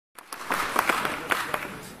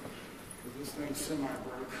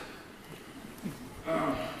semi-broke.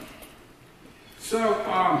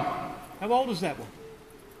 How old is that one?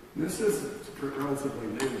 This is relatively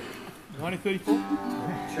new. 1934?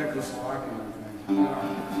 Czechoslovakian, I think.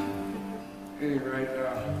 Anyway,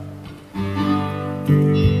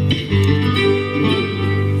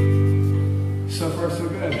 so far so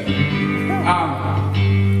good.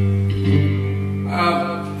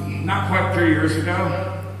 Not quite 3 years ago,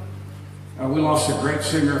 we lost a great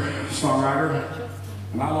singer-songwriter,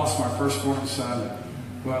 and I lost my firstborn son,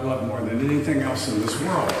 who I love more than anything else in this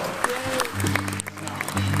world.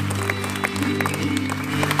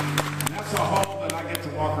 And that's a hole that I get to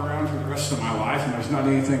walk around for the rest of my life, and there's not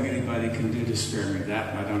anything anybody can do to spare me that,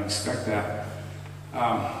 and I don't expect that.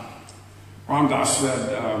 Ramdas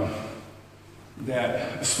said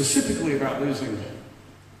that, specifically about losing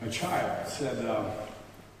a child, said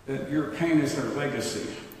that your pain is their legacy.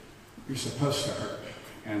 You're supposed to hurt,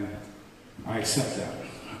 and I accept that.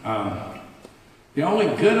 The only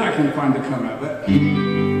good I can find to come out of it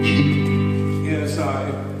is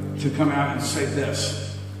to come out and say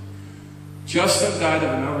this. Justin died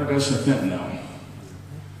of an overdose of fentanyl.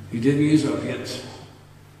 He didn't use opiates.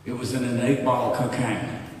 It was in an 8-ball of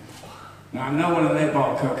cocaine. Now, I know what an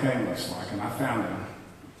 8-ball of cocaine looks like, and I found him.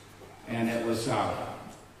 And it was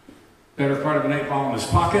better part of an 8-ball in his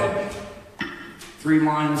pocket, 3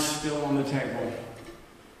 lines still on the table.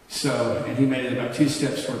 So, and he made it about 2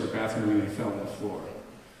 steps toward the bathroom and he fell on the floor.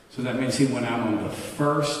 So that means he went out on the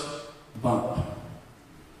first bump.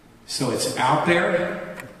 So it's out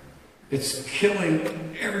there. It's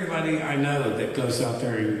killing everybody I know that goes out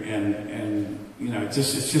there and you know, it's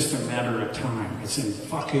just a matter of time. It's in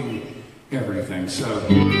fucking everything. So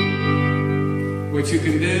what you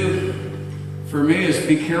can do for me is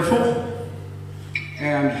be careful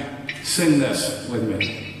and sing this with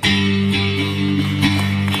me.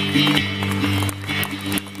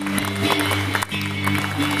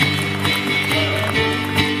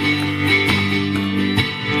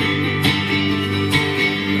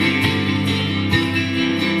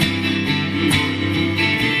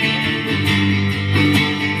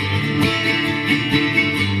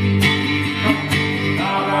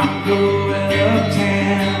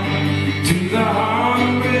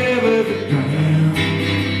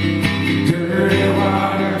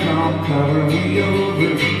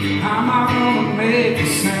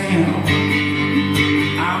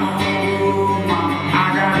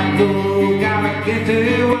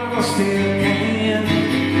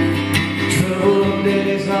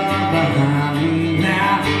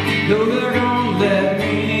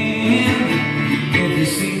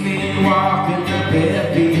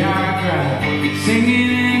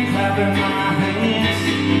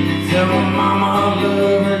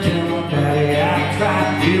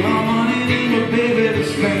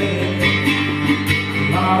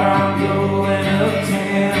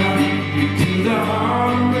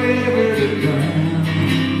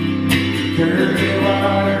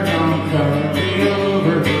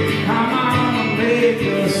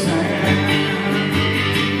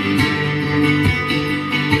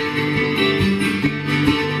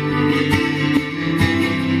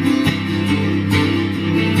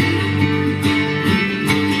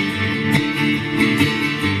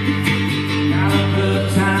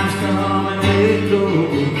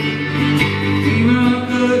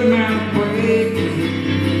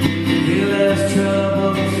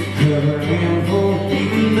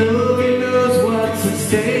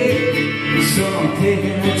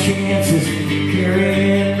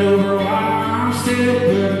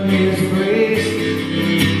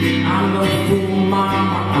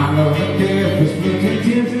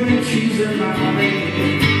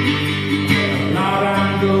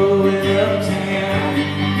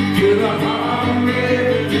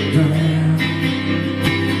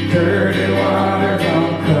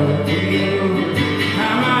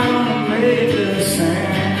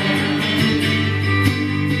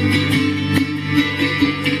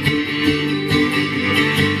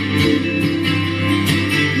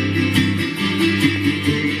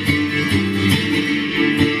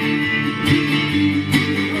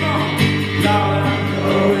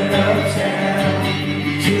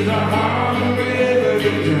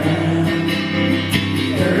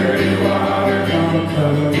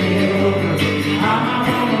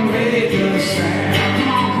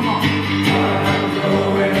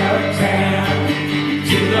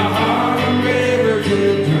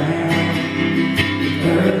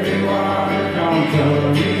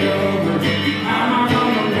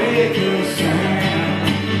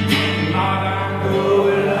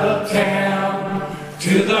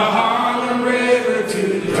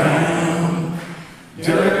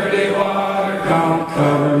 gonna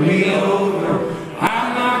cover me over.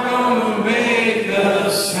 I'm not gonna make a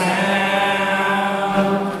sound.